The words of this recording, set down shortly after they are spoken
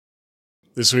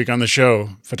This week on the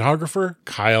show, photographer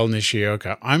Kyle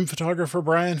Nishioka. I'm photographer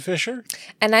Brian Fisher.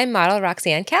 And I'm model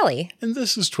Roxanne Kelly. And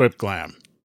this is TWIP Glam.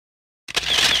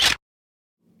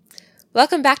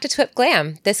 Welcome back to TWIP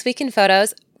Glam, This Week in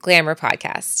Photos Glamour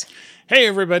podcast. Hey,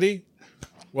 everybody.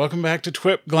 Welcome back to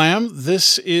TWIP Glam.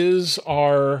 This is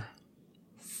our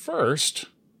first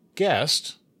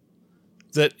guest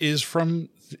that is from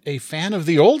a fan of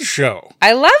the old show.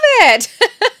 I love it.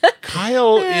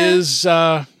 Kyle is...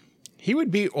 he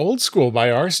would be old school by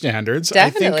our standards.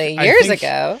 Definitely, years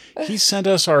ago. He sent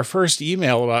us our first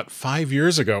email about 5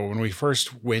 years ago when we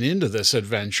first went into this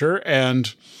adventure,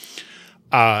 and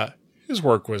his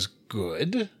work was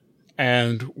good.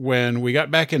 And when we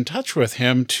got back in touch with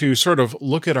him to sort of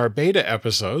look at our beta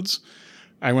episodes,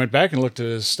 I went back and looked at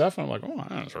his stuff, and I'm like, oh,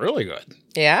 that's really good.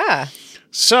 Yeah.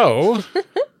 So...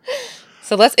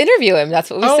 So let's interview him. That's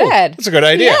what we said. That's a good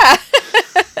idea. Yeah.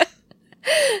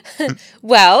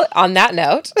 Well, on that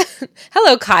note,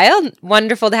 hello, Kyle.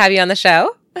 Wonderful to have you on the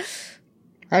show.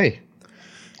 Hi.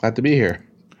 Glad to be here.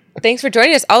 Thanks for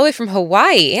joining us all the way from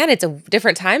Hawaii, and it's a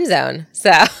different time zone.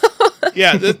 So,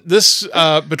 yeah, this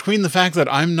between the fact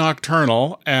that I'm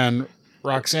nocturnal and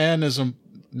Roxanne is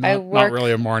not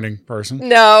really a morning person.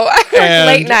 No, I work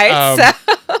late nights.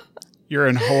 You're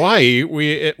in Hawaii.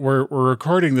 We're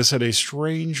recording this at a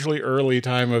strangely early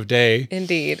time of day.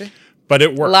 Indeed. But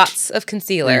it worked. Lots of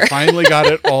concealer. We finally got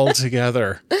it all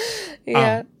together.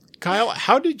 Yeah. Kyle,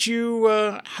 how did you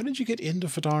get into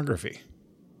photography?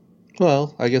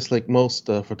 Well, I guess like most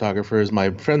photographers, my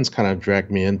friends kind of dragged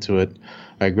me into it.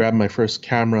 I grabbed my first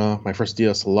camera, my first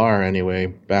DSLR anyway,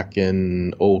 back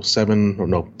in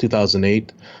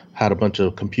 2008. Had a bunch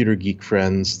of computer geek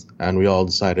friends, and we all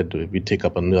decided we'd take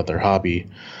up another hobby.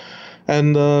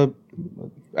 And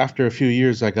after a few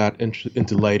years, I got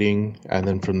into lighting, and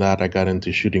then from that, I got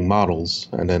into shooting models,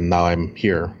 and then now I'm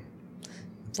here.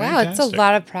 Wow, Fantastic. it's a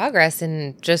lot of progress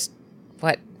in just,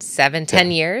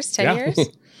 10 years? 10 years?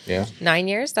 Yeah. 9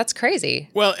 years? That's crazy.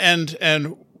 Well, and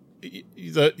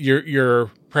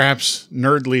your perhaps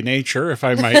nerdly nature, if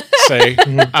I might say,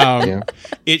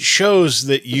 it shows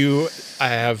that you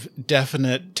have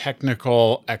definite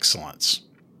technical excellence.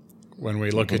 When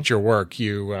we look at your work,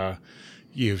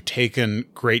 you've taken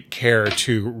great care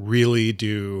to really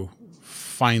do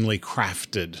finely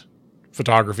crafted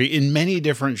photography in many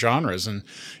different genres. And,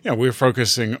 we're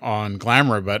focusing on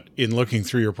glamour, but in looking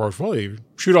through your portfolio, you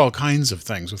shoot all kinds of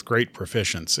things with great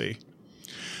proficiency.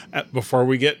 Before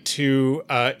we get to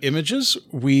images,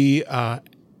 we are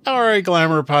a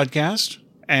glamour podcast,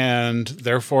 and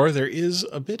therefore there is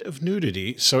a bit of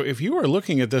nudity. So if you are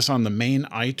looking at this on the main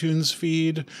iTunes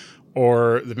feed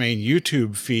or the main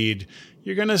YouTube feed,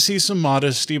 you're going to see some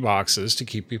modesty boxes to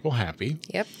keep people happy.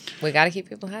 Yep, we got to keep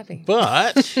people happy.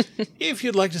 But if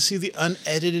you'd like to see the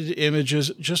unedited images,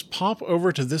 just pop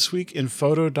over to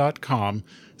thisweekinphoto.com,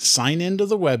 sign into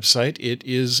the website. It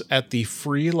is at the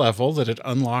free level that it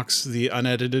unlocks the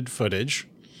unedited footage,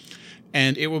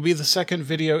 and it will be the second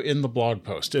video in the blog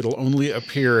post. It'll only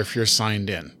appear if you're signed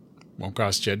in. Won't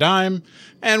cost you a dime,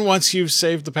 and once you've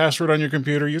saved the password on your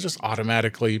computer, you just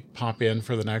automatically pop in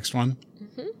for the next one.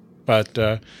 Mm-hmm. But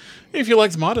if you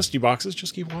like the modesty boxes,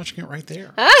 just keep watching it right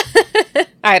there.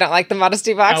 I don't like the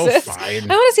modesty boxes. Oh,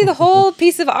 fine. I want to see the whole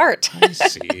piece of art. I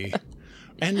see.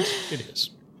 And it is.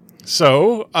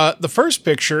 So the first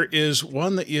picture is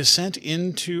one that you sent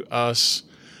in to us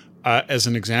as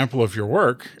an example of your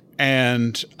work.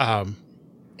 And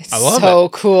It's I love so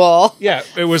it. Cool. Yeah,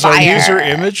 it was Fire. our user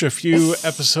image a few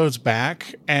episodes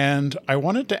back. And I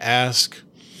wanted to ask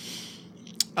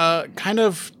kind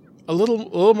of a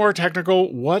little more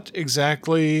technical, what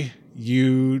exactly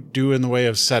you do in the way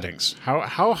of settings.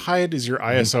 How high does your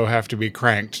ISO have to be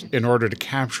cranked in order to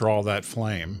capture all that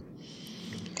flame?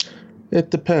 It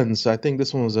depends. I think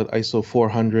this one was at ISO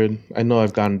 400. I know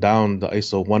I've gone down to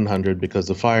ISO 100 because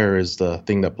the fire is the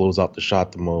thing that blows out the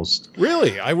shot the most.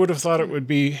 Really? I would have thought it would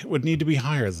need to be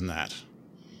higher than that.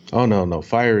 Oh, no.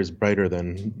 Fire is brighter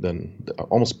than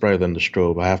almost brighter than the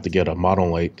strobe. I have to get a model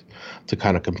light to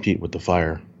kind of compete with the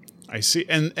fire. I see.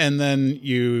 And then are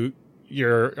you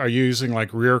using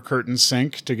like rear curtain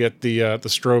sync to get the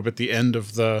strobe at the end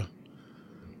of the...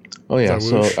 Oh, yeah.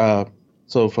 The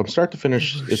So from start to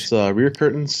finish, it's rear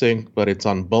curtain sync, but it's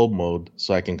on bulb mode,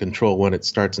 so I can control when it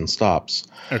starts and stops.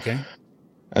 Okay.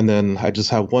 And then I just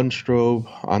have one strobe.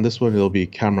 On this one, it'll be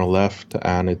camera left,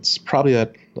 and it's probably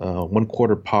at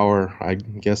 1/4 power,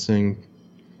 I'm guessing.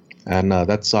 And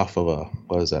that's off of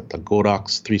the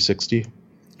Godox 360.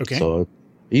 Okay. So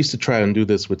I used to try and do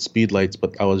this with speed lights,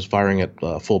 but I was firing at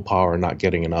full power, not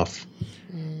getting enough.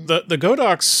 the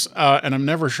Godox, and I'm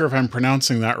never sure if I'm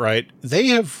pronouncing that right, they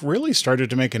have really started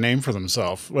to make a name for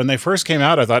themselves. When they first came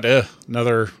out, I thought,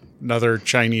 another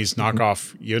Chinese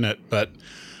knockoff unit, but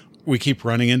we keep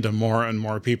running into more and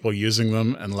more people using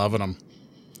them and loving them.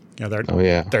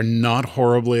 They're not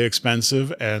horribly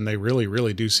expensive, and they really,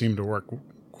 really do seem to work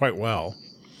quite well.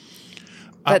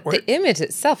 But the image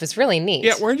itself is really neat.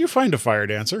 Yeah, where did you find a fire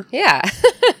dancer? Yeah.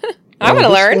 I want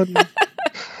to learn.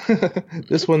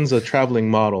 This one's a traveling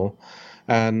model.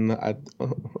 And at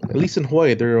least in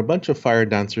Hawaii, there are a bunch of fire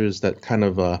dancers that kind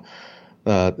of,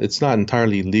 it's not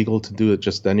entirely legal to do it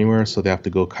just anywhere. So they have to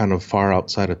go kind of far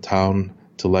outside of town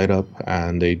to light up.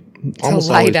 And they almost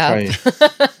always try.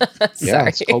 Yeah,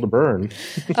 it's called a burn.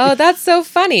 Oh, that's so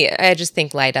funny. I just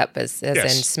think light up as in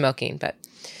smoking, but.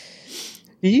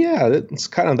 Yeah, it's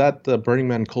kind of that Burning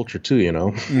Man culture too, you know.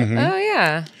 Mm-hmm. Oh,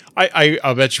 yeah.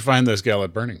 I'll bet you find this gal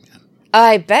at Burning Man.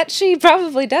 I bet she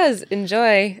probably does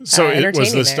enjoy entertaining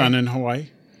was this there. done in Hawaii?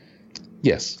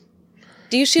 Yes.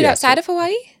 Do you shoot outside of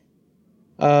Hawaii?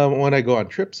 When I go on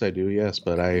trips, I do, yes,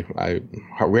 but I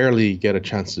rarely get a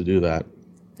chance to do that.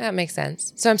 That makes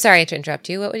sense. So I'm sorry to interrupt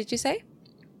you. What did you say?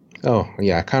 Oh,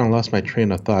 yeah, I kind of lost my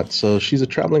train of thought. So she's a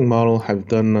traveling model. I've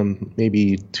done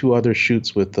maybe 2 other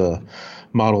shoots with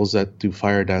models that do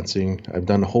fire dancing. I've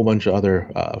done a whole bunch of other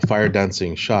fire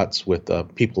dancing shots with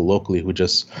people locally who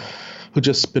just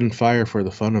spin fire for the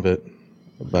fun of it.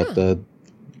 But to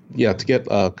get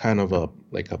kind of a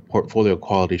portfolio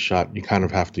quality shot, you kind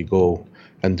of have to go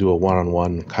and do a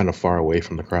one-on-one kind of far away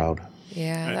from the crowd.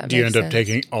 Yeah, that do you makes end up sense.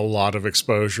 taking a lot of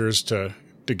exposures to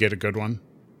get a good one?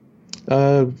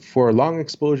 For long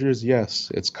exposures,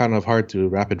 yes. It's kind of hard to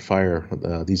rapid fire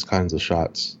these kinds of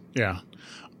shots. Yeah.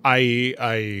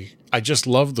 I just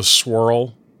love the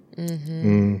swirl.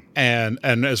 Mm-hmm. And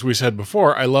as we said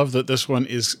before, I love that this one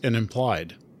is an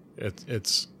implied.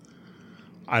 It's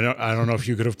I don't know if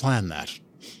you could have planned that.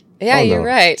 Yeah, Oh, no. you're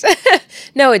right.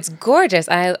 No, it's gorgeous.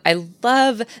 I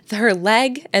love her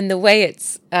leg and the way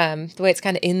it's kind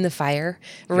of in the fire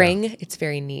ring. It's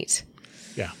very neat.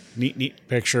 Yeah. Neat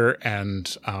picture.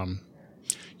 And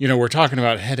we're talking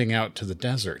about heading out to the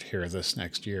desert here this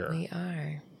next year. We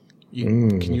are.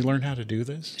 Can you learn how to do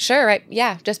this? Sure, right.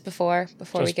 Yeah, just before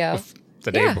we go.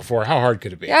 The day before. How hard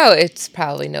could it be? Oh, it's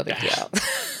probably no big deal.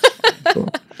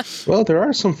 Well, there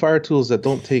are some fire tools that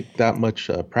don't take that much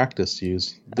practice to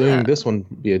use. Doing this one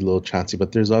would be a little chancy,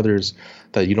 but there's others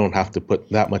that you don't have to put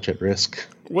that much at risk.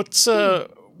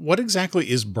 What exactly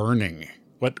is burning?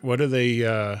 What are they?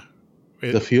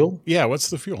 The fuel? Yeah, what's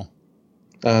the fuel?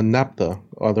 Naphtha.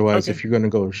 Otherwise, Okay. if you're going to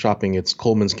go shopping, it's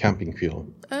Coleman's camping fuel.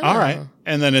 Oh. All right,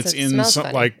 and then it's So it in smells some,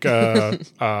 funny. like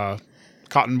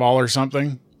cotton ball or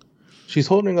something. She's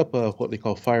holding up what they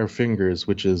call fire fingers,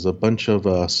 which is a bunch of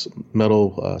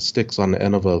metal sticks on the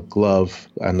end of a glove,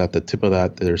 and at the tip of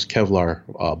that, there's Kevlar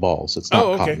balls. It's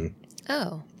not cotton.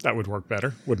 Oh, That would work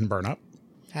better. Wouldn't burn up.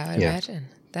 I would Yeah. imagine.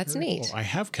 That's neat. Well, I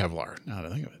have Kevlar. Now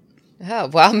that I think of it. Oh,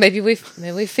 well, maybe we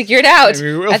figure it out.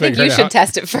 Maybe we'll I think figure you it should out.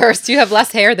 test it first. You have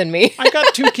less hair than me. I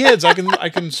got 2 kids. I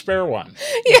can spare one.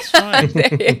 It's fine.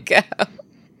 There you go.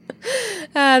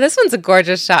 This one's a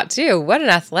gorgeous shot too. What an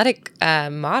athletic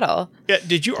model. Yeah,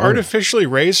 did you artificially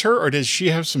raise her, or does she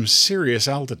have some serious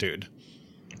altitude?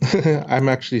 I'm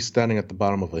actually standing at the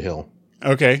bottom of a hill.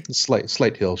 Okay.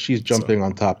 Slight hill. She's jumping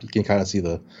on top. You can kind of see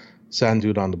the sand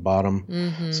dune on the bottom.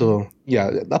 Mm-hmm. So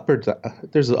yeah,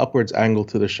 there's an upwards angle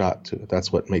to the shot too.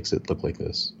 That's what makes it look like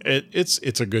this.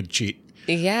 It's a good cheat.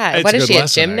 Yeah. It's What a is good she, a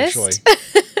lesson, gymnast?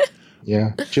 actually.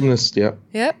 Yeah, gymnast. Yep.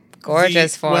 Yep.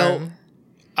 Gorgeous form. Well,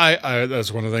 I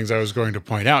that's one of the things I was going to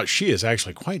point out. She is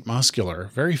actually quite muscular,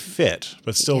 very fit,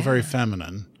 but still very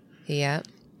feminine. Yep.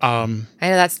 I know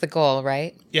that's the goal,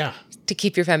 right? Yeah. To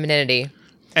keep your femininity.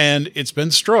 And it's been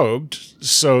strobed,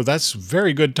 so that's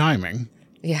very good timing.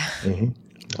 Yeah.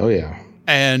 Oh yeah.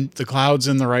 And the cloud's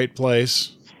in the right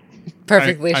place.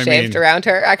 Perfectly I shaved mean- around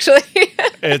her, actually.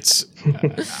 It's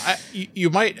you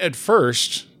might at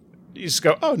first you just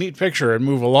go, oh, neat picture, and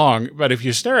move along. But if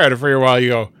you stare at it for a while, you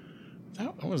go,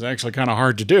 that was actually kind of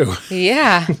hard to do.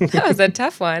 Yeah. That was a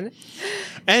tough one.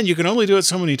 And you can only do it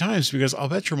so many times because I'll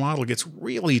bet your model gets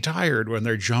really tired when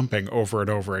they're jumping over and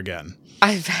over again.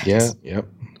 I bet. Yeah. Yep.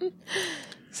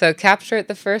 So capture it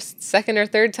the first, second, or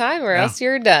third time, or else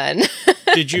you're done.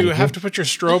 Did you have to put your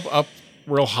strobe up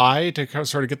real high to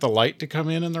sort of get the light to come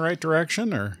in the right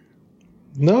direction, or?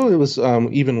 No, it was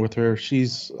even with her.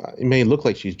 It may look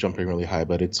like she's jumping really high,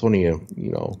 but it's only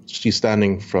she's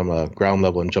standing from a ground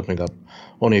level and jumping up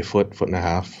only a foot and a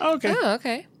half. Oh, okay. Oh,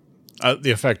 okay.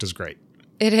 The effect is great.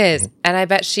 It is. And I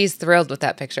bet she's thrilled with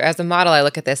that picture. As a model, I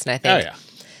look at this and I think, Oh, yeah.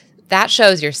 that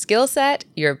shows your skill set,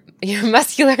 your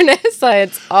muscularness. So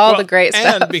it's all the great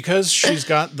stuff. And because she's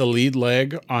got the lead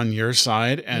leg on your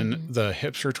side and the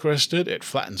hips are twisted, it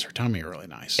flattens her tummy really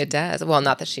nice. It does. Well,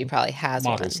 not that she probably has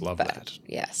Models one, love but that.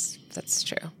 Yes, that's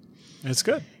true. It's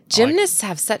good. Gymnasts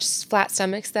have such flat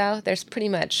stomachs, though. There's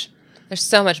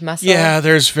so much muscle. Yeah,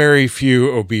 there's very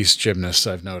few obese gymnasts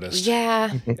I've noticed.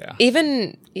 Yeah.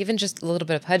 Even just a little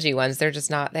bit of pudgy ones, they're just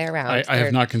not there around. I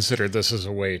have not considered this as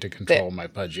a way to control my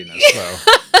pudginess,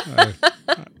 though.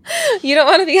 You don't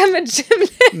want to become a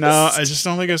gymnast. No, I just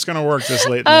don't think it's going to work this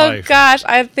late in Oh, life. gosh.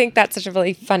 I think that's such a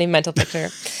really funny mental picture.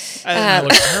 And I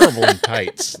look terrible in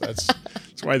tights. That's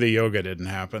why the yoga didn't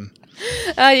happen.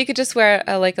 You could just wear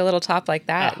a little top like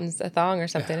that and a thong or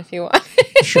something if you want.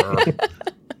 Sure.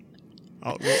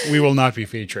 We will not be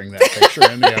featuring that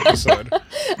picture in the episode.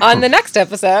 On the next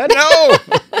episode. No!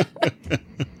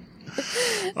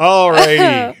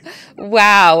 Alrighty.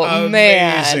 Wow,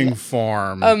 Amazing man.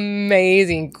 form.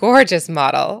 Amazing, gorgeous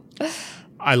model.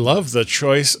 I love the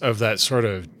choice of that sort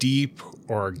of deep,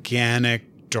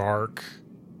 organic, dark.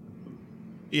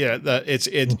 Yeah,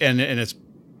 it's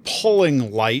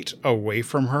pulling light away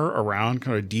from her around,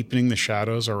 kind of deepening the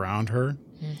shadows around her.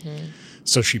 Mm-hmm.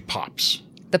 So she pops.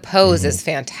 The pose is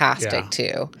fantastic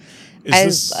too. I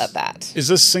love that. Is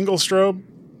this single strobe?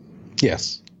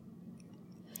 Yes.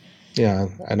 Yeah,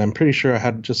 and I'm pretty sure I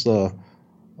had just I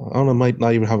don't know, might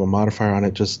not even have a modifier on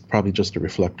it, probably just a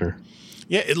reflector.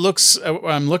 Yeah, it looks,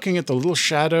 I'm looking at the little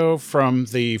shadow from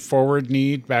the forward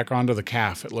knee back onto the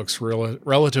calf. It looks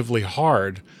relatively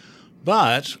hard,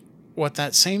 but what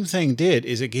that same thing did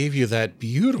is it gave you that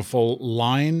beautiful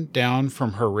line down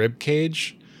from her rib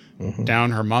cage, down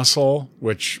her muscle,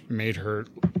 which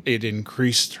it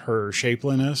increased her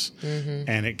shapeliness,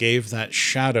 and it gave that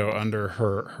shadow under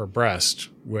her breast,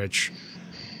 which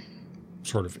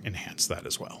sort of enhanced that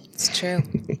as well. It's true.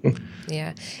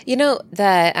 Yeah. You know,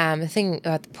 the thing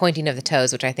about the pointing of the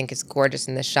toes, which I think is gorgeous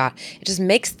in this shot, it just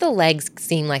makes the legs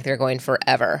seem like they're going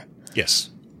forever.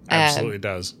 Yes, absolutely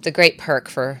does. It's a great perk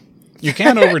for... You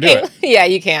can't overdo it. Yeah,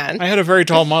 you can. I had a very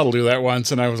tall model do that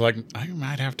once, and I was like, I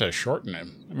might have to shorten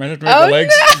him. I might have to make the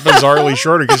legs bizarrely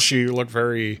shorter because she looked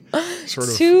very sort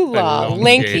of too long,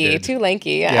 elongated. too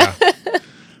lanky. Yeah.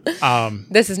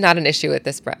 This is not an issue with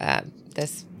this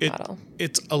model.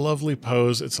 It's a lovely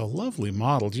pose. It's a lovely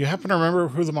model. Do you happen to remember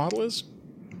who the model is?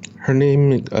 Her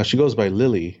name, she goes by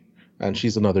Lily, and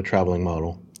she's another traveling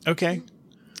model. Okay.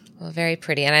 Well, very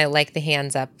pretty, and I like the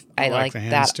hands up. I like the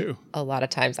hands that too. A lot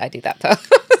of times I do that pose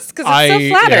because it's so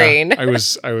flattering.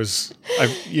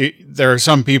 Yeah, there are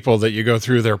some people that you go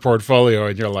through their portfolio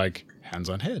and you're like, hands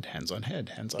on head, hands on head,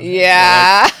 hands on head.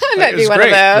 Yeah, I might be one of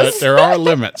those. But there are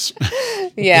limits.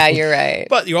 Yeah, you're right.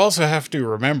 But you also have to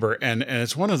remember, and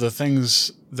it's one of the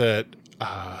things that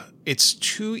it's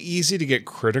too easy to get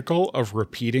critical of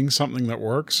repeating something that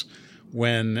works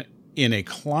when in a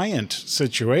client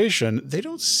situation, they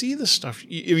don't see the stuff.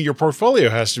 Your portfolio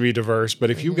has to be diverse, but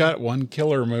if you've got one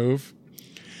killer move,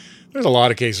 there's a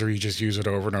lot of cases where you just use it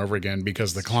over and over again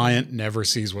because the client never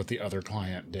sees what the other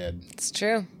client did. It's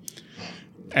true.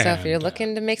 So if you're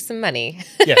looking to make some money.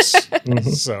 Yes.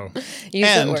 So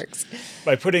it works.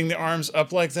 By putting the arms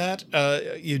up like that,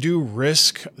 you do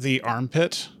risk the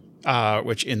armpit,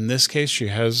 which in this case, she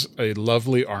has a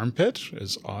lovely armpit,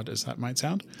 as odd as that might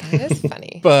sound. That is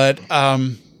funny. But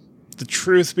the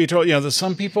truth be told, there's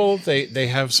some people, they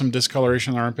have some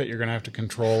discoloration in the armpit you're going to have to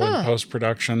control in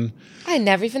post-production. I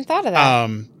never even thought of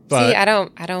that. But see, I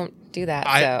don't do that.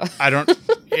 I don't.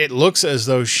 It looks as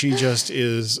though she just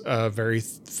is a very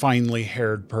finely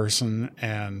haired person,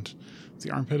 and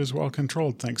the armpit is well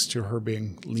controlled thanks to her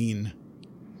being lean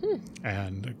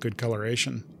and good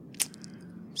coloration.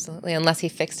 Absolutely, unless he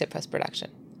fixed it post-production.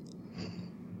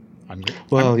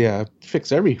 Yeah,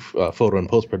 fix every photo in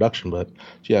post-production, but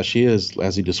yeah, she is,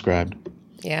 as you described.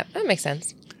 Yeah, that makes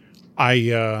sense.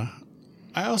 I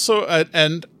also,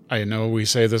 and I know we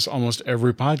say this almost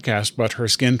every podcast, but her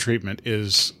skin treatment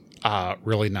is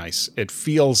really nice. It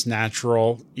feels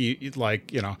natural.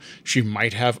 She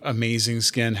might have amazing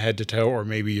skin head to toe, or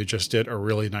maybe you just did a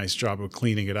really nice job of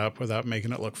cleaning it up without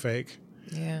making it look fake.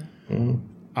 Yeah.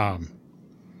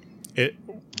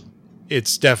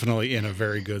 It's definitely in a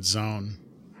very good zone.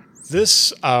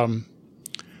 This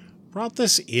brought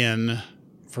this in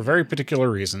for a very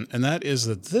particular reason, and that is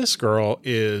that this girl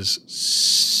is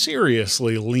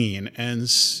seriously lean and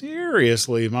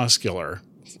seriously muscular.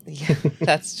 Yeah,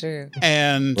 that's true.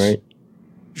 And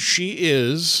she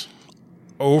is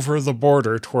over the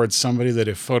border towards somebody that,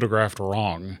 if photographed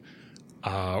wrong,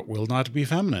 will not be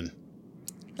feminine.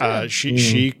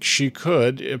 She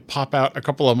could pop out a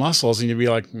couple of muscles and you'd be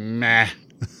like, meh.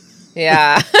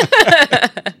 Yeah.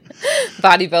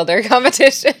 Bodybuilder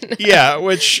competition. Yeah,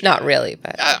 which Not really,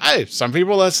 but some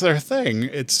people that's their thing.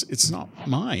 It's not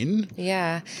mine.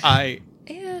 yeah. I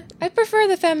I prefer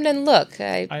the feminine look.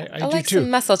 I do like too. some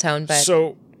muscle tone, but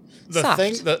so the soft.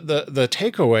 thing the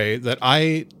takeaway that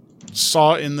I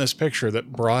saw in this picture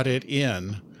that brought it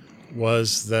in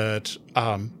was that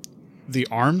the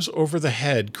arms over the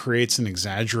head creates an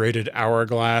exaggerated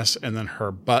hourglass, and then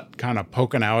her butt kind of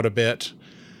poking out a bit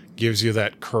gives you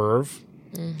that curve.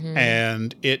 Mm-hmm.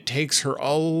 And it takes her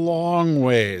a long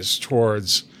ways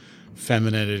towards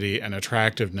femininity and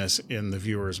attractiveness in the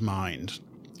viewer's mind.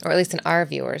 or at least in our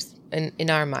viewers, in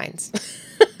our minds.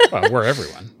 Well, we're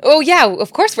everyone. Oh, yeah,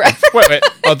 of course we're everyone. Wait,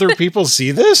 other people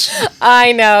see this?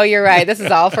 I know, you're right. This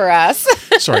is all for us.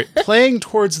 Sorry, playing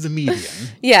towards the median.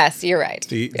 Yes, you're right.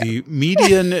 The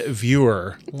median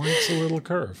viewer likes a little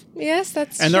curve. Yes,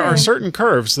 that's true. And there are certain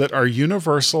curves that are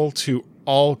universal to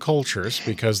all cultures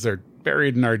because they're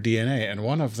buried in our DNA. And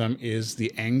one of them is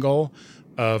the angle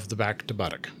of the back to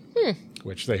buttock,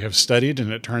 which they have studied.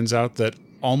 And it turns out that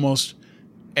almost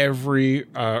every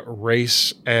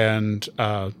race and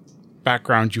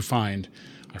background you find,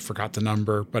 I forgot the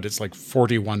number, but it's like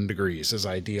 41 degrees is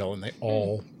ideal. And they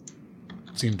all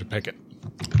seem to pick it.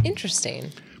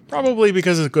 Interesting. Probably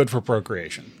because it's good for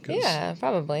procreation. Yeah,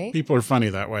 probably. People are funny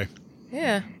that way.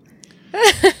 Yeah.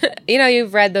 You know,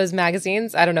 you've read those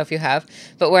magazines, I don't know if you have,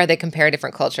 but where they compare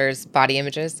different cultures' body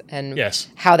images and Yes.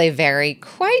 how they vary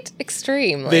quite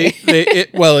extremely.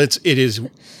 It is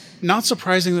not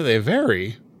surprising that they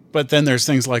vary, but then there's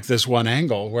things like this one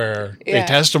angle where they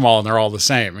test them all and they're all the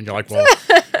same. And you're like,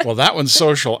 well, that one's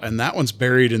social and that one's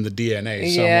buried in the DNA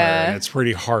somewhere. Yeah. And it's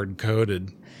pretty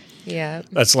hard-coded. Yeah.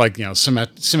 That's like,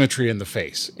 symmetry in the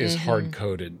face is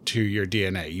hard-coded to your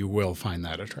DNA. You will find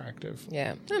that attractive.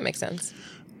 Yeah, that makes sense.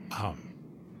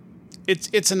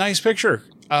 It's a nice picture.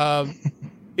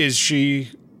 Is she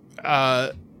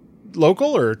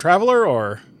local or a traveler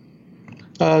or?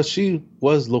 She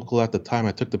was local at the time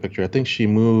I took the picture. I think she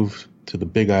moved to the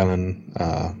Big Island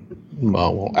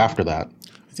after that.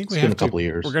 I think it's been a couple of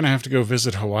years. We're going to have to go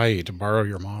visit Hawaii to borrow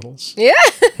your models. Yeah.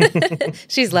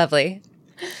 She's lovely.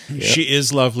 Yeah. She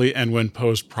is lovely, and when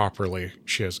posed properly,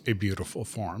 she has a beautiful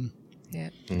form. Yeah.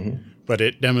 Mm-hmm. But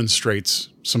it demonstrates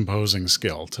some posing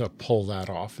skill to pull that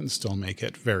off and still make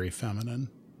it very feminine.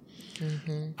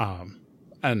 Mm-hmm.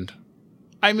 And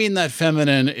I mean that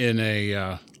feminine in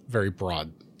a very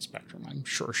broad spectrum. I'm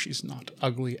sure she's not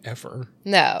ugly ever.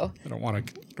 No. I don't want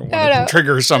to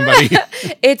trigger somebody.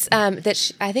 It's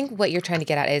that I think what you're trying to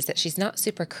get at is that she's not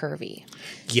super curvy.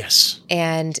 Yes.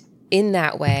 And in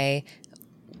that way,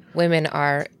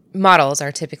 models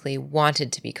are typically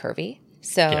wanted to be curvy.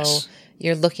 So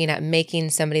you're looking at making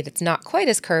somebody that's not quite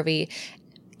as curvy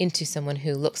into someone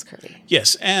who looks curvy.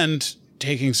 Yes, and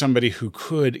taking somebody who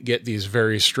could get these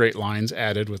very straight lines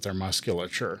added with their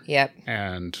musculature. Yep.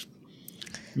 And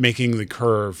making the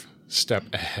curve step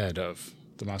ahead of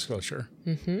the musculature.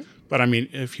 Mm-hmm. But I mean,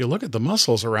 if you look at the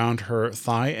muscles around her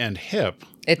thigh and hip.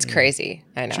 It's crazy.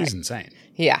 I know. She's insane.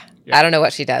 Yeah. I don't know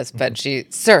what she does, but she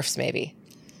surfs maybe.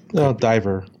 No,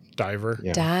 diver.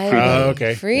 Yeah. Diving.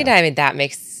 Okay. Free diving. That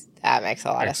makes a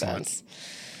lot of sense.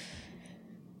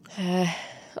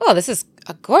 This is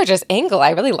a gorgeous angle. I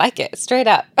really like it. Straight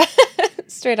up.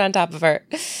 Straight on top of her.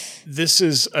 This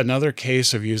is another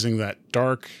case of using that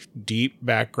dark, deep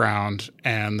background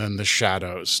and then the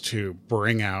shadows to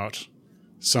bring out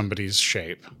somebody's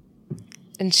shape.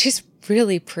 And she's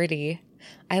really pretty.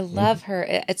 I love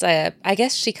her. I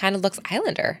guess she kind of looks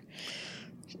Islander.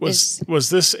 Was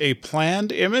this a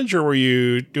planned image, or were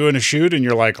you doing a shoot and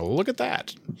you're like, look at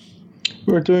that?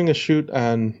 We were doing a shoot,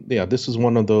 and this is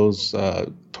one of those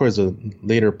towards the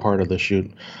later part of the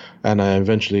shoot, and I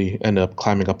eventually ended up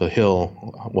climbing up a hill,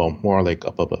 well, more like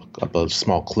up a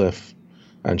small cliff,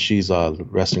 and she's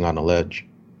resting on a ledge.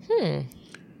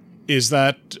 Is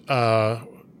that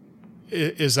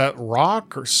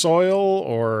rock or soil,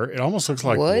 or it almost looks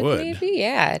like wood? Maybe?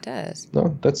 Yeah, it does.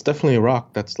 No, that's definitely a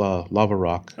rock. That's lava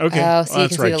rock. Okay. Oh, so you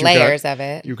can see the layers of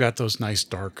it. You got those nice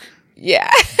dark.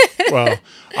 Yeah. Well,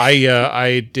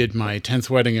 I did my 10th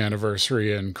wedding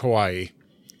anniversary in Kauai,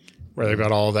 where they've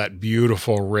got all that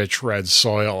beautiful, rich red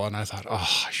soil, and I thought, I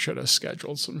should have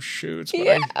scheduled some shoots.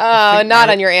 But I not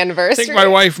on your anniversary. I think my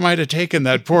wife might have taken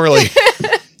that poorly.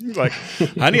 Like,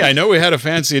 honey, I know we had a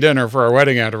fancy dinner for our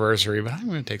wedding anniversary, but I'm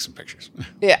going to take some pictures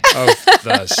of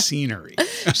the scenery.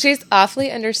 She's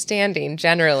awfully understanding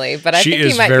generally, but I think she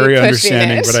is you might very be pushing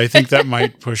understanding, it. but I think that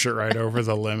might push it right over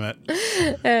the limit.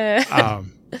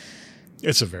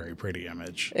 It's a very pretty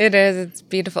image. It is. It's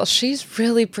beautiful. She's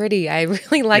really pretty. I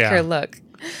really like her look.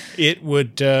 it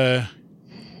would.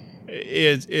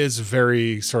 It is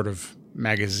very sort of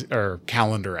magazine or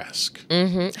calendar-esque.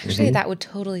 Actually, that would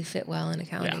totally fit well in a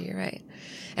calendar. Yeah. You're right.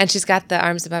 And she's got the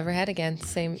arms above her head again.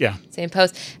 Same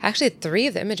pose. Actually, 3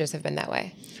 of the images have been that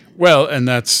way. Well, and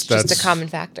that's Just a common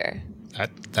factor.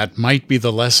 That might be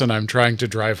the lesson I'm trying to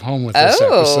drive home with this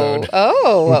episode.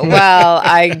 Oh, well,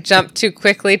 I jumped too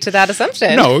quickly to that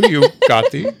assumption. No, you got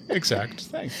the exact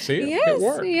thing. See, Yes, it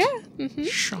worked. yeah.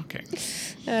 Shocking.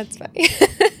 That's funny.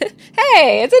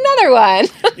 Hey, it's another one.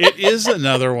 It is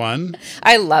another one.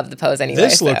 I love the pose anyway.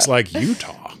 This looks like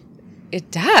Utah. It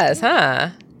does, huh?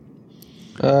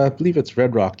 I believe it's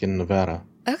Red Rock in Nevada.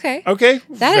 Okay. Okay.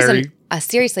 That is a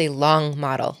seriously long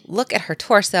model. Look at her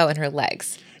torso and her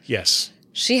legs. Yes.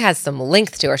 She has some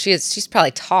length to her. She's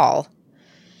probably tall.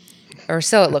 Or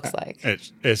so it looks like.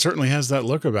 It certainly has that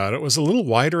look about it. Was a little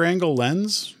wider angle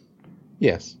lens.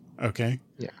 Yes. Okay.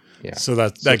 Yeah. So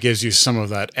that gives you some of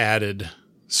that added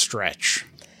stretch.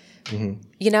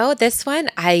 You know, this one,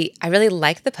 I really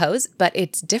like the pose, but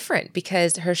it's different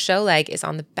because her show leg is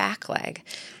on the back leg.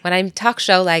 When I talk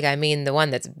show leg, I mean the one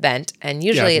that's bent, and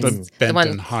usually it's the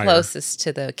one closest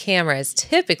to the camera is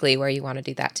typically where you want to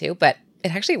do that too, but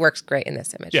it actually works great in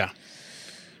this image. Yeah.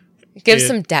 It gives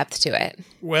some depth to it.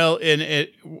 Well, and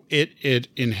it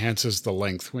enhances the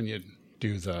length when you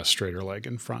do the straighter leg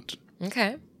in front.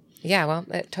 Okay. Yeah, well,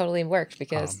 it totally worked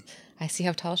because I see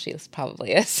how tall she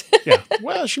probably is. Yeah.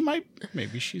 Well,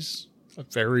 maybe she's a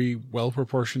very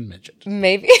well-proportioned midget.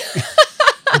 Maybe.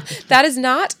 That is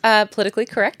not a politically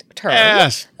correct term.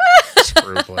 Yes.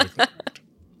 Screw politically correct.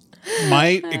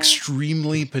 My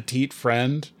extremely petite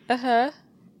friend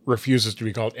refuses to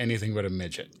be called anything but a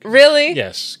midget. Really?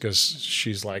 Yes, because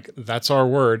she's like, that's our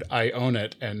word. I own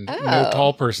it. And no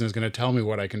tall person is going to tell me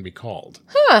what I can be called.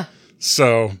 Huh.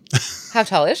 So. How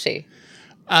tall is she?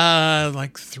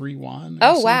 Like 3'1".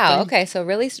 Oh, wow. Okay. So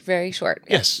really very short.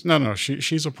 Yeah. Yes. No.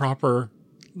 She's a proper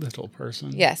little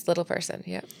person. Yes. Little person.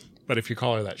 Yep. But if you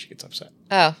call her that, she gets upset.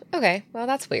 Oh, okay. Well,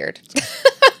 that's weird.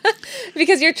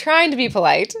 Because you're trying to be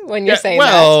polite when you're saying that.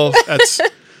 Well, that's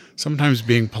sometimes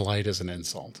being polite is an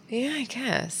insult. Yeah, I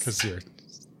guess. Because you're...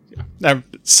 Yeah. Now,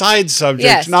 side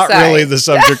subject, really the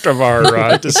subject of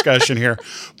our discussion here.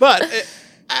 But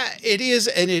it is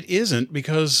and it isn't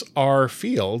because our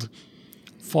field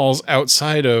falls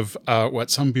outside of what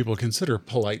some people consider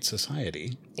polite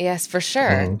society. Yes, for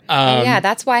sure. Yeah,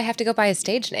 that's why I have to go by a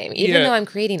stage name. Even though I'm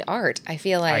creating art, I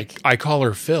feel like... I call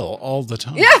her Phil all the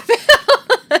time. Yeah,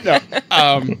 Phil!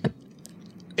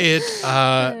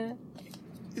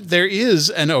 There is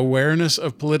an awareness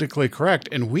of politically correct,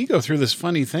 and we go through this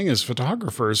funny thing as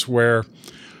photographers where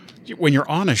when you're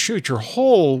on a shoot, your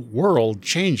whole world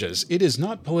changes. It is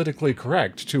not politically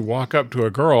correct to walk up to a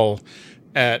girl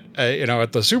at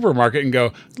the supermarket and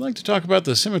go, I'd like to talk about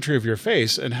the symmetry of your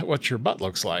face and what your butt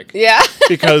looks like. Yeah.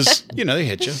 Because, they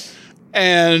hit you.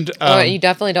 And you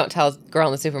definitely don't tell a girl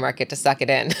in the supermarket to suck it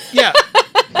in. Yeah.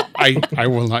 I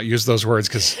will not use those words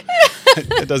because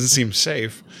it doesn't seem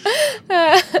safe.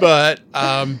 But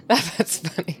that's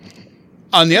funny.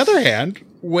 On the other hand,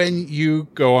 when you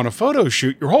go on a photo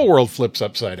shoot, your whole world flips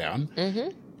upside down. Mm-hmm.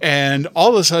 And all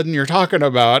of a sudden you're talking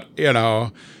about,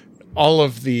 all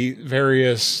of the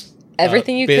various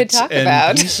everything you could talk and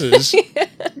about pieces.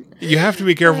 You have to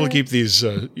be careful to keep these.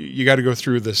 You got to go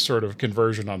through this sort of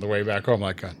conversion on the way back home.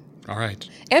 Like, all right.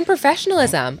 And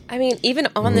professionalism. I mean, even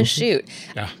on the shoot,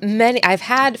 I've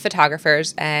had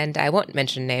photographers, and I won't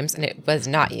mention names, and it was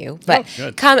not you, but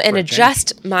come and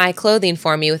adjust my clothing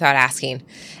for me without asking.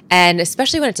 And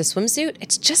especially when it's a swimsuit,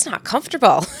 it's just not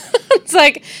comfortable. It's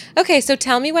like, okay, so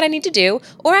tell me what I need to do,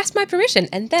 or ask my permission,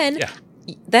 and then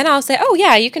I'll say, oh,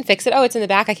 yeah, you can fix it. Oh, it's in the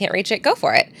back. I can't reach it. Go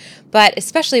for it. But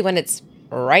especially when it's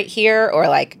right here or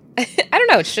like, I don't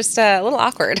know. It's just a little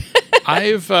awkward.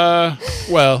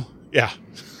 Yeah.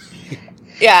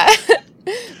 Yeah.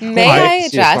 May I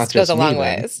adjust goes a long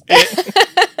ways.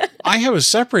 I have a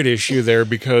separate issue there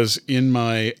because in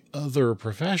my other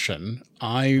profession,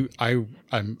 I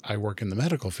work in the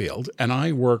medical field and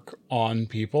I work on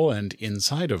people and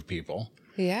inside of people.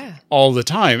 Yeah. All the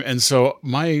time. And so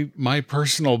my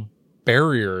personal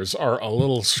barriers are a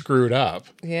little screwed up.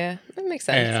 Yeah, that makes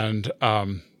sense.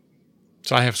 And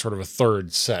so I have sort of a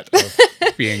third set of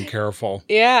being careful.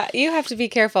 Yeah, you have to be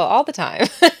careful all the time.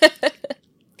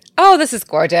 Oh, this is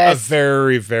gorgeous. A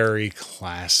very, very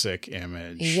classic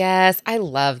image. Yes, I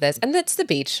love this. And it's the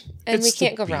beach. And we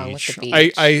can't go wrong with the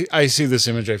beach. I see this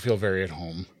image, I feel very at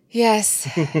home. Yes.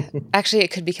 Actually,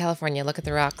 it could be California. Look at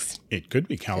the rocks. It could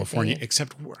be California,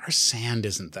 except our sand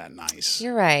isn't that nice.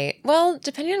 You're right. Well,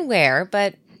 depending on where,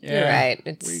 but You're right.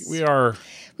 We are.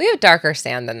 We have darker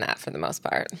sand than that for the most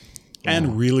part.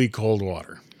 And really cold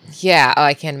water. Yeah. Oh,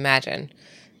 I can't imagine.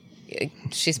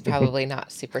 She's probably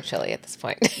not super chilly at this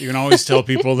point. You can always tell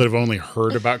people that have only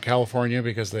heard about California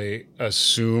because they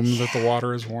assume that the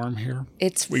water is warm here.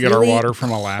 We get our water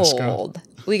from Alaska. Cold.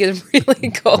 We get really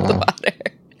cold water.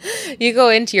 You go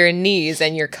into your knees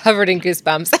and you're covered in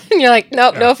goosebumps. And you're like,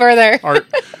 nope, no further.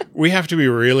 We have to be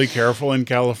really careful in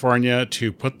California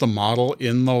to put the model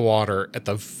in the water at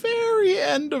the very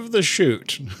end of the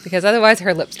shoot. Because otherwise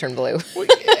her lips turn blue. Well,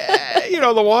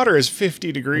 yeah, the water is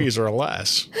 50 degrees or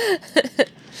less.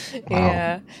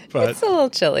 Yeah. But it's a little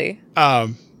chilly.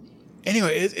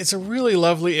 Anyway, it's a really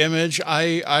lovely image.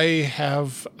 I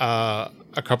have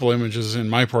a couple images in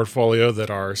my portfolio that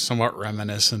are somewhat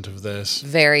reminiscent of this.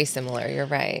 Very similar, you're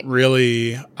right.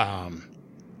 Really,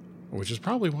 which is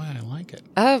probably why I like it.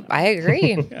 Oh, I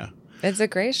agree. Yeah. It's a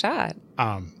great shot.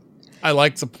 I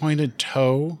like the pointed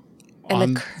toe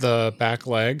on the back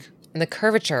leg. And the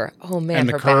curvature. Oh, man, and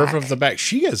the curve of the back.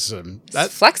 She has that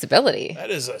flexibility. That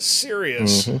is a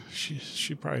serious...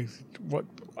 She probably...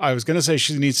 I was going to say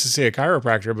she needs to see a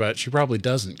chiropractor, but she probably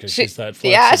doesn't because she's that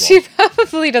flexible. Yeah, she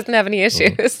probably doesn't have any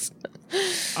issues.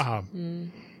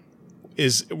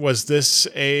 Was this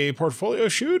a portfolio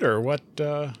shoot or what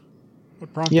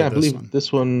prompted I this believe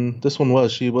one? this one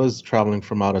was. She was traveling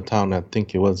from out of town. I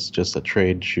think it was just a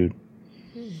trade shoot.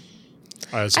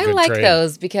 I like trade.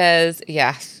 those because,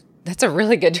 that's a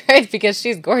really good trade because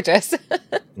she's gorgeous.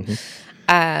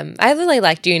 I really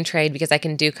like doing trade because I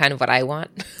can do kind of what I want.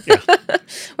 Yeah.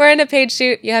 Where in a paid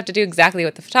shoot, you have to do exactly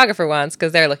what the photographer wants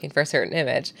because they're looking for a certain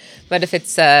image. But if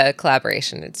it's a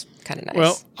collaboration, it's kind of nice.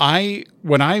 Well,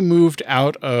 when I moved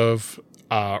out of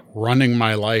running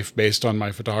my life based on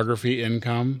my photography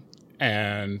income,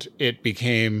 and it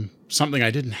became something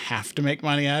I didn't have to make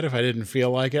money at if I didn't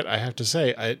feel like it, I have to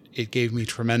say, it gave me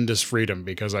tremendous freedom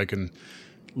because I can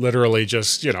literally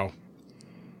just,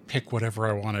 pick whatever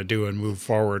I want to do and move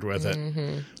forward with it.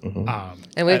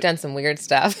 And we've done some weird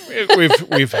stuff.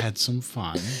 we've had some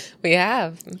fun. We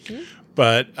have.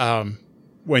 But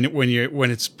when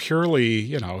it's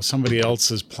purely, somebody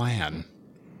else's plan,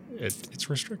 it's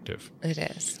restrictive. It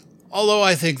is. Although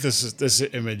I think this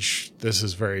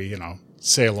is very,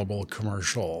 saleable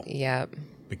commercial. Yep.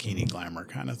 Bikini glamour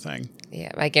kind of thing.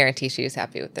 Yeah, I guarantee she was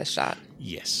happy with this shot.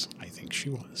 Yes, I think she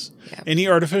was. Yep. Any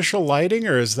artificial lighting,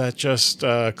 or is that just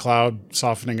cloud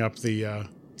softening up the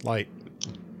light?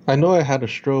 I know I had a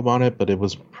strobe on it, but it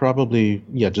was probably,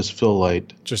 just fill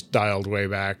light. Just dialed way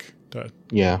back to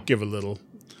give a little...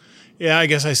 Yeah, I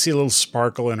guess I see a little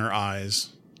sparkle in her eyes.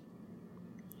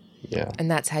 Yeah.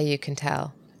 And that's how you can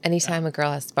tell. Anytime a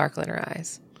girl has sparkle in her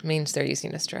eyes, it means they're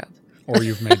using a strobe. Or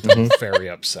you've made them very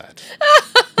upset.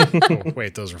 Oh,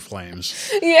 wait, those are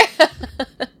flames. Yeah.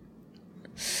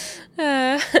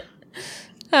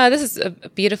 This is a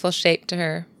beautiful shape to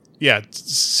her. Yeah,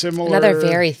 similar. Another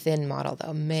very thin model,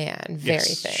 though. Man, very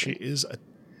thin. She is a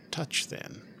touch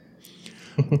thin.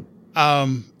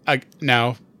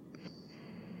 Now,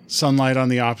 sunlight on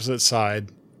the opposite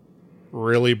side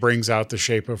really brings out the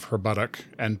shape of her buttock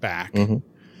and back.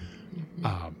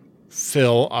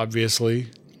 Fill, obviously.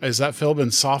 Has that fill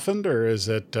been softened, or is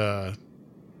it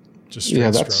just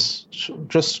straight that's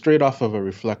just straight off of a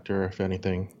reflector, if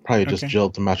anything. Probably just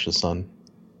gelled to match the sun.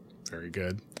 Very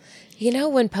good.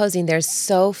 When posing, there's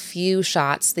so few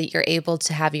shots that you're able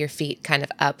to have your feet kind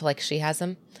of up like she has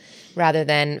them, rather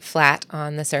than flat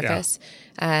on the surface.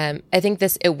 Yeah. I think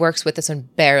it works with this one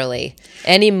barely.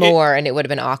 Any more, and it would have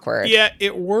been awkward. Yeah,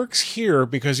 it works here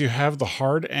because you have the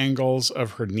hard angles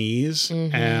of her knees,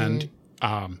 and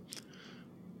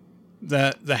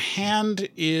the hand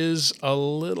is a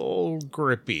little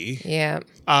grippy. Yeah.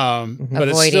 But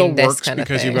it still works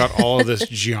because you've got all of this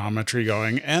geometry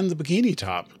going, and the bikini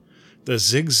top. The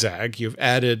zigzag, you've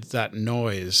added that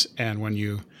noise, and when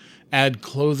you add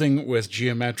clothing with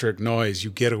geometric noise,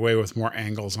 you get away with more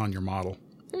angles on your model.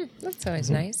 That's always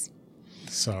nice.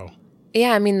 So.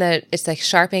 Yeah, I mean, it's like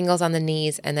sharp angles on the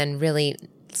knees and then really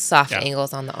soft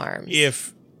angles on the arms.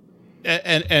 If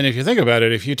you think about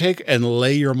it, if you take and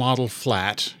lay your model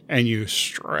flat and you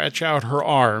stretch out her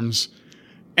arms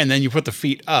and then you put the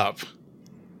feet up,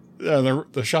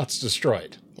 the shot's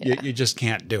destroyed. Yeah. You just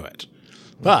can't do it.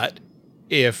 But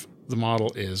if the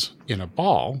model is in a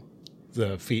ball,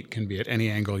 the feet can be at any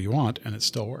angle you want and it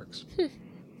still works.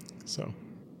 So.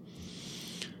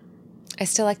 I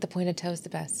still like the pointed toes the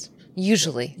best.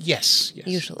 Usually. Yes.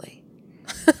 Usually.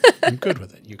 I'm good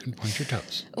with it. You can point your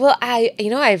toes. Well,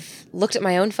 I've looked at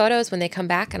my own photos when they come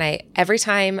back, and every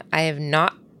time I have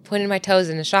not pointed my toes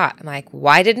in a shot. I'm like,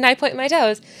 why didn't I point my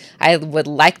toes? I would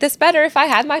like this better if I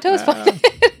had my toes pointed.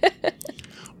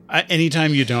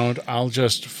 Anytime you don't, I'll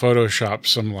just Photoshop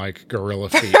some like gorilla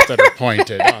feet that are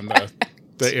pointed on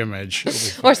the image.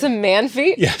 Or some man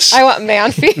feet? Yes. I want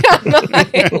man feet on my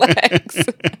legs.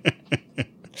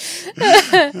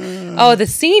 Oh, the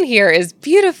scene here is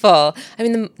beautiful. I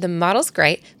mean, the model's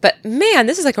great, but man,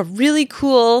 this is like a really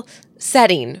cool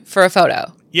setting for a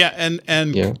photo. Yeah,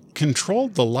 and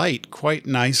controlled the light quite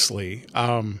nicely.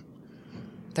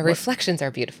 The reflections are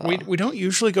beautiful. We don't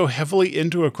usually go heavily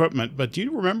into equipment, but do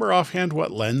you remember offhand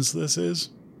what lens this is?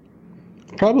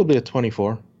 Probably a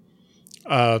 24.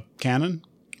 Canon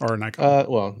or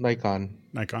Nikon? Nikon.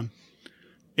 Nikon.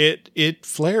 It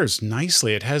flares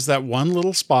nicely. It has that one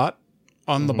little spot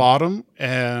on the bottom,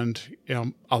 and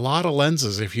a lot of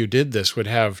lenses, if you did this, would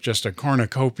have just a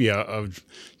cornucopia of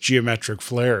geometric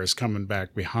flares coming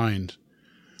back behind.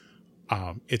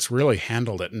 It's really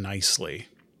handled it nicely.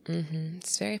 Mm-hmm.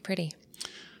 It's very pretty.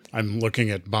 I'm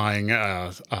looking at buying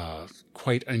a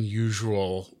quite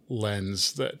unusual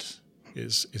lens that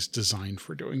is designed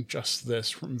for doing just this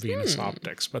from Venus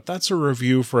Optics, but that's a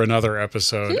review for another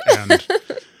episode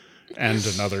and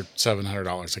another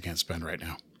 $700 I can't spend right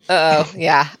now. Oh,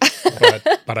 yeah.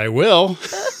 but I will,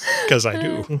 because I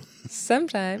do.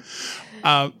 Sometime.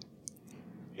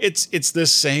 It's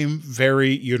this same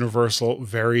very universal,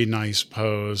 very nice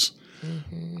pose.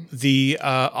 Mm-hmm. The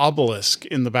obelisk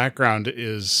in the background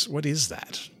what is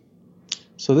that?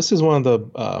 So this is one of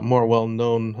the more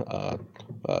well-known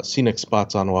scenic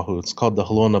spots on Oahu. It's called the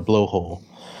Halona Blowhole.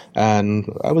 And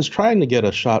I was trying to get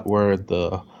a shot where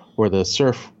the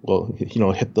surf will,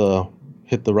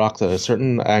 hit the rocks at a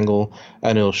certain angle,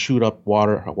 and it'll shoot up a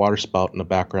water spout in the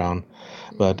background.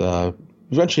 But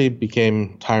eventually it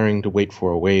became tiring to wait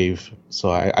for a wave,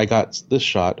 so I got this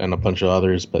shot and a bunch of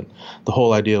others. But the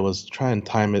whole idea was to try and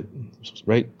time it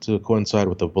right to coincide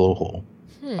with the blowhole.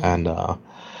 And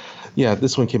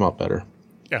this one came out better.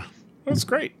 Yeah, that's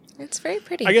great. It's very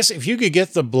pretty. I guess if you could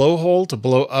get the blowhole to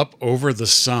blow up over the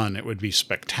sun, it would be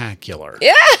spectacular.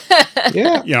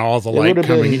 Yeah. All the light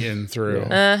coming in through.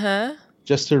 Yeah. Uh-huh.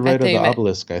 Just to the right of the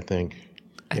obelisk, I think.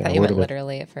 I thought you meant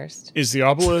literally at first. Is the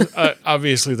obelisk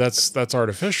obviously that's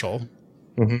artificial?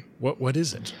 Mm-hmm. What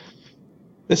is it?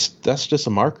 That's just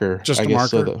a marker. Just a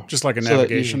marker, just like a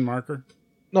navigation marker.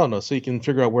 No. So you can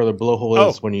figure out where the blowhole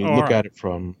is when you look at it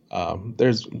from.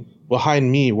 There's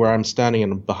behind me where I'm standing,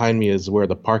 and behind me is where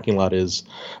the parking lot is,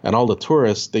 and all the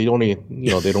tourists they don't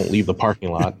leave the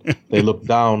parking lot. They look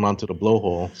down onto the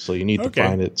blowhole, so you need to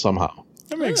find it somehow.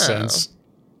 That makes sense.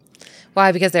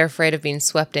 Why? Because they're afraid of being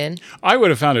swept in? I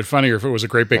would have found it funnier if it was a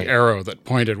great big arrow that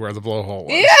pointed where the blowhole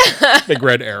was. Yeah. Big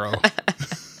red arrow.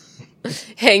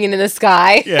 Hanging in the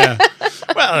sky? Yeah.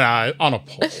 Well, on a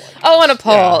pole. Oh, on a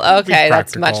pole. Yeah, okay,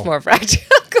 that's much more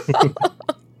practical.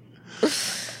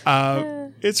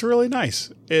 It's really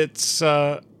nice. It's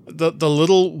the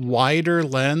little wider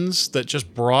lens that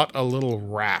just brought a little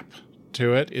wrap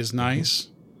to it is nice.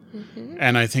 Mm-hmm.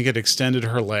 And I think it extended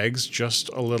her legs just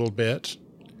a little bit.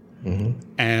 Mm-hmm.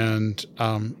 And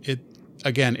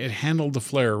it handled the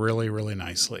flare really, really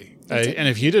nicely. And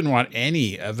if you didn't want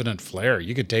any evident flare,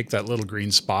 you could take that little green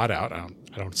spot out. I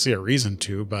don't see a reason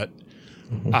to, but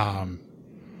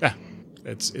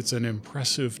it's an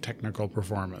impressive technical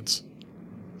performance.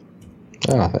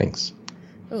 Oh, thanks.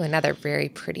 Oh, another very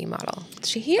pretty model.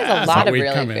 He has a lot of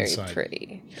really very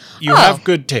pretty. You have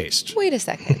good taste. Wait a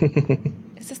second.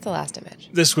 Is this the last image?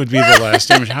 This would be the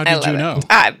last image. How did you know?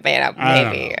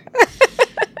 Maybe.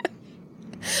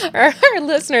 Our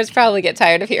listeners probably get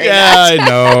tired of hearing Yeah, that. I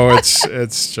know.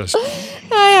 It's just...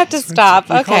 I have to stop.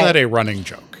 We call that a running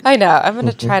joke. I know. I'm going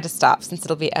to try to stop since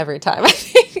it'll be every time, I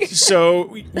think.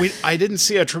 So I didn't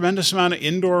see a tremendous amount of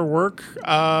indoor work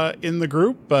in the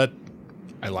group, but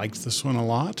I liked this one a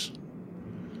lot.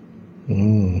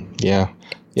 Yeah.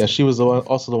 Yeah, she was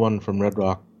also the one from Red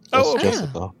Rock.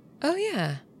 Jessica. Oh,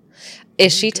 yeah.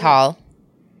 Is she tall?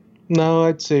 No,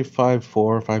 I'd say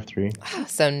 5'4", 5'3". Oh,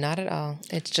 so not at all.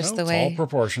 It's just the way... Tall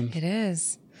proportion. It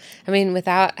is. I mean,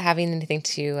 without having anything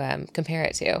to compare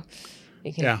it to,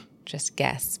 you can just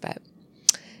guess. But,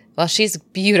 well, she's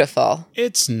beautiful.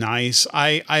 It's nice.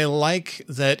 I like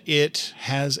that it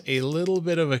has a little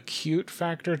bit of a cute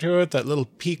factor to it, that little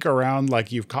peek around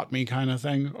like you've caught me kind of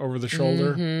thing over the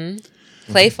shoulder. Mm-hmm.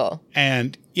 Playful.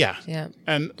 And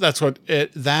and that's what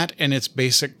that and its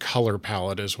basic color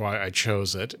palette is why I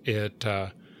chose it. It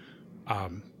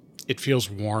feels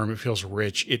warm, it feels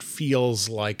rich, it feels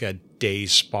like a day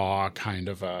spa kind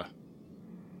of a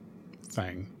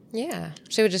thing. Yeah.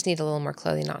 She would just need a little more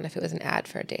clothing on if it was an ad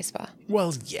for a day spa.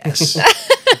 Well, yes.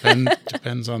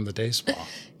 Depends on the day spa.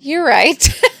 You're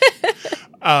right.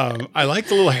 I like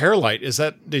the little hair light.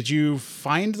 Did you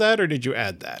find that or did you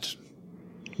add that?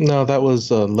 No, that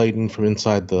was lighting from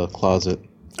inside the closet.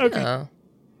 Okay. Oh.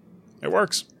 It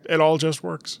works. It all just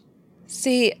works.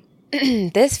 See,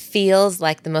 this feels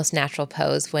like the most natural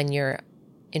pose when you're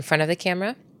in front of the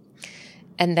camera.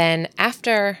 And then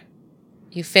after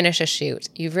you finish a shoot,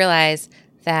 you realize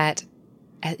that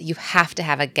you have to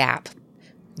have a gap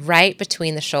right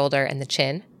between the shoulder and the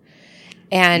chin.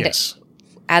 And yes.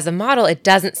 As a model, it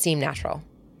doesn't seem natural.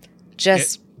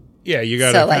 You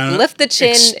got to lift the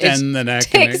chin, extend the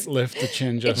neck, and lift the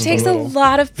chin just a little. It takes a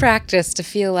lot of practice to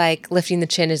feel like lifting the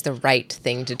chin is the right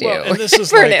thing to do. Well, and this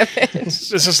is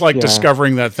like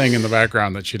discovering that thing in the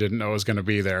background that you didn't know was going to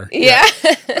be there. Yeah.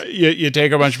 You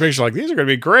take a bunch of pictures like, these are going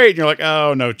to be great. And you're like,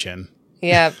 oh, no chin.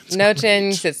 Yeah, no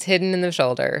chin. It's hidden in the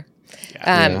shoulder.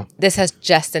 This has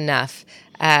just enough.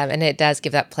 And it does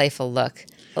give that playful look.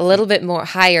 A little bit more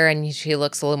higher, and she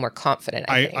looks a little more confident,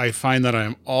 I think. I find that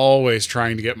I'm always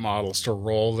trying to get models to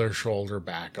roll their shoulder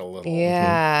back a little.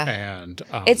 Yeah. And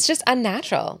it's just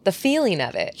unnatural, the feeling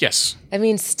of it. Yes. I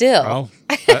mean, still. Well,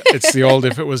 it's the old,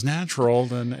 if it was natural,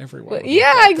 then everyone would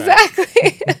yeah, like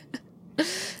exactly.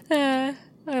 I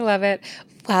love it.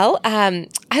 Well,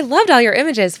 I loved all your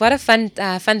images. What a fun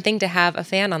thing to have a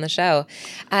fan on the show.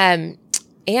 And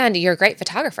you're a great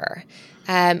photographer.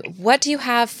 What do you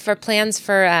have for plans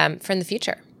for in the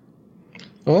future?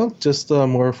 Well, just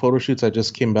more photo shoots. I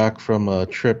just came back from a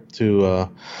trip to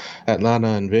Atlanta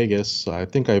and Vegas. I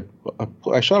think I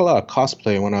shot a lot of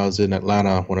cosplay when I was in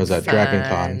Atlanta when I was at Dragon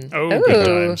Con. Oh, good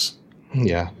times.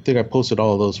 Yeah, I think I posted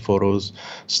all of those photos.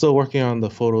 Still working on the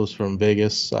photos from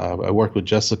Vegas. I worked with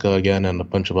Jessica again and a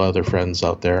bunch of other friends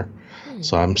out there.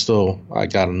 So I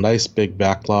got a nice big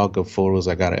backlog of photos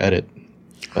I got to edit.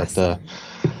 But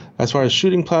as far as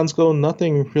shooting plans go,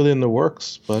 nothing really in the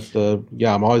works. But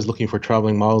I'm always looking for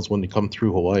traveling models when they come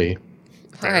through Hawaii.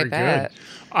 Very good.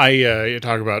 You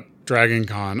talk about Dragon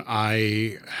Con.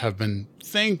 I have been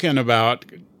thinking about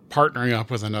partnering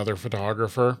up with another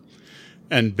photographer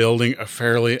and building a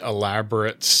fairly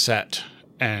elaborate set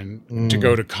and to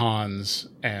go to cons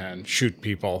and shoot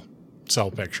people, sell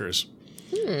pictures.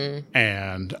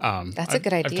 And that's a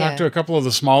good idea. I've talked to a couple of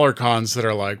the smaller cons that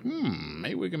are like,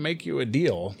 maybe we can make you a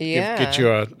deal. Yeah. Get you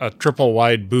a triple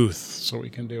wide booth so we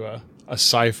can do a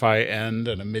sci-fi end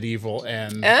and a medieval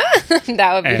end.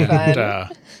 That would be fun.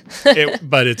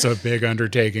 But it's a big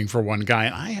undertaking for one guy.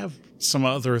 And I have some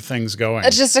other things going.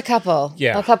 Just a couple.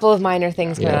 Yeah. A couple of minor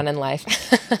things going on in life.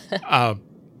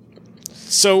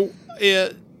 So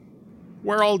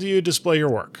where all do you display your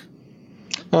work?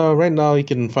 Right now, you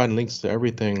can find links to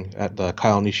everything at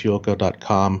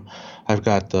KyleNishioka.com. I've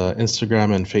got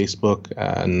Instagram and Facebook,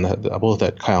 and both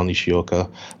at Kyle Nishioka.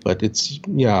 But it's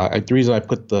the reason I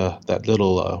put that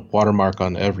little watermark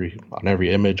on every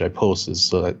image I post is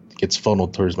so that it gets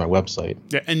funneled towards my website.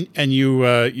 Yeah, and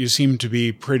you seem to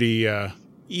be pretty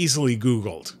easily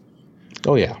Googled.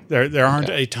 Oh yeah, there aren't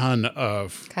a ton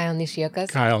of Kyle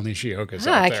Nishiokas. Out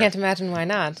there. I can't imagine why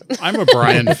not. I'm a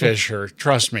Brian Fisher.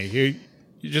 Trust me. You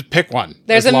just pick one.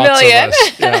 There's a million. Of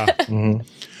us. Yeah. Mm-hmm.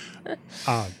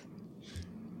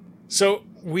 So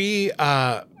we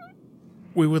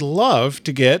would love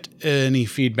to get any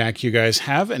feedback you guys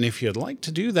have, and if you'd like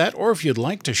to do that, or if you'd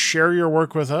like to share your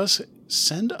work with us,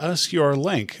 send us your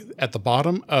link. At the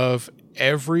bottom of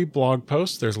every blog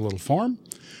post, there's a little form.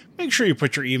 Make sure you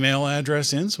put your email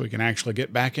address in so we can actually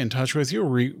get back in touch with you.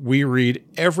 We read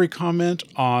every comment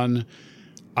on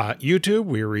YouTube.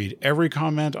 We read every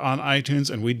comment on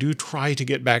iTunes, and we do try to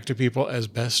get back to people as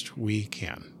best we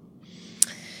can.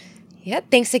 Yep.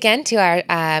 Thanks again to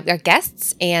our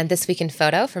guests and This Week in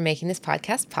Photo for making this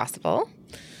podcast possible.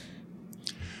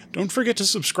 Don't forget to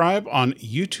subscribe on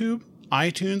YouTube,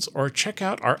 iTunes, or check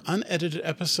out our unedited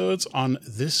episodes on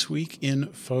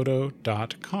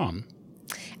thisweekinphoto.com.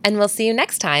 And we'll see you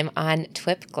next time on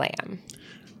TWIP Glam.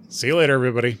 See you later,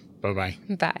 everybody. Bye-bye.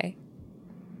 Bye.